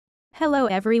Hello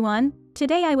everyone,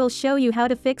 today I will show you how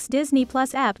to fix Disney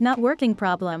Plus app not working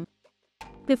problem.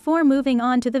 Before moving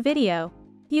on to the video,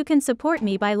 you can support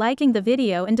me by liking the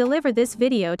video and deliver this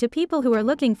video to people who are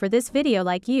looking for this video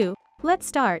like you. Let's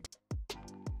start.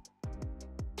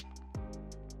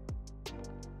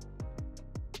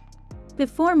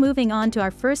 Before moving on to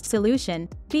our first solution,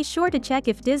 be sure to check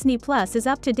if Disney Plus is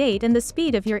up to date and the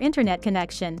speed of your internet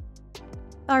connection.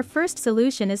 Our first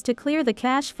solution is to clear the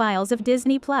cache files of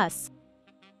Disney Plus.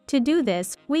 To do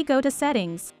this, we go to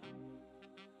Settings.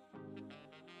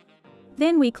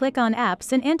 Then we click on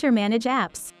Apps and enter Manage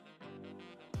Apps.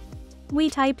 We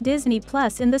type Disney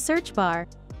Plus in the search bar.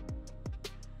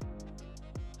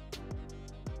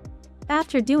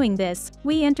 After doing this,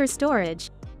 we enter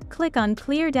Storage. Click on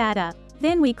Clear Data.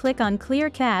 Then we click on Clear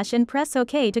Cache and press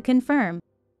OK to confirm.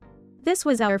 This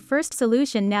was our first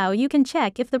solution. Now you can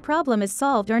check if the problem is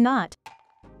solved or not.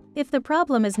 If the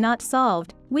problem is not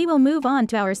solved, we will move on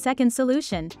to our second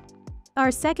solution. Our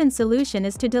second solution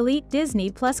is to delete Disney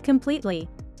Plus completely.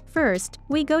 First,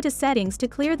 we go to Settings to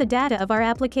clear the data of our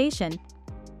application.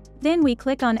 Then we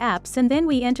click on Apps and then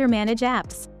we enter Manage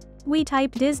Apps. We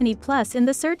type Disney Plus in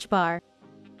the search bar.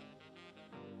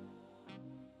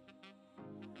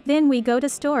 Then we go to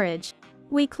Storage.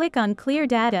 We click on Clear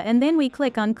Data and then we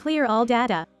click on Clear All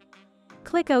Data.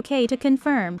 Click OK to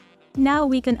confirm. Now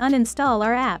we can uninstall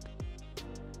our app.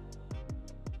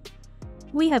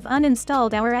 We have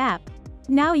uninstalled our app.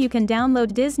 Now you can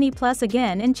download Disney Plus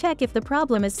again and check if the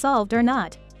problem is solved or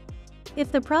not. If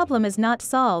the problem is not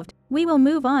solved, we will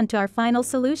move on to our final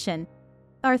solution.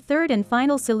 Our third and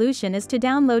final solution is to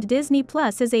download Disney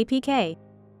Plus as APK.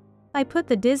 I put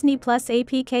the Disney Plus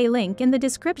APK link in the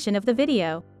description of the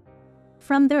video.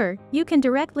 From there, you can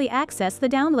directly access the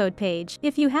download page.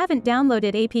 If you haven't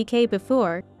downloaded APK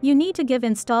before, you need to give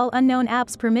Install Unknown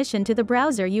Apps permission to the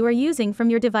browser you are using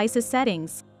from your device's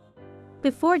settings.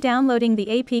 Before downloading the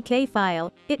APK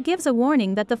file, it gives a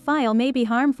warning that the file may be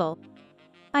harmful.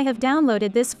 I have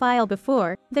downloaded this file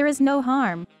before, there is no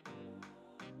harm.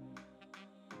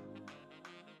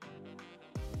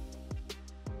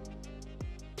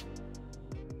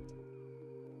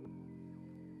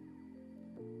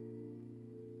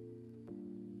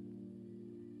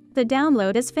 The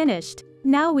download is finished.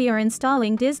 Now we are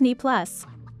installing Disney Plus.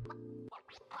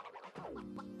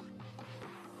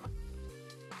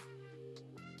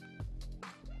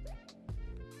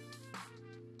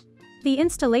 The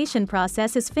installation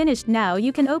process is finished. Now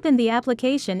you can open the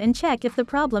application and check if the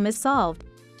problem is solved.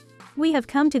 We have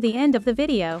come to the end of the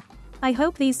video. I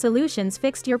hope these solutions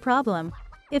fixed your problem.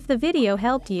 If the video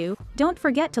helped you, don't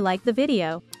forget to like the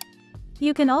video.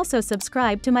 You can also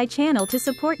subscribe to my channel to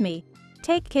support me.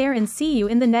 Take care and see you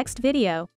in the next video.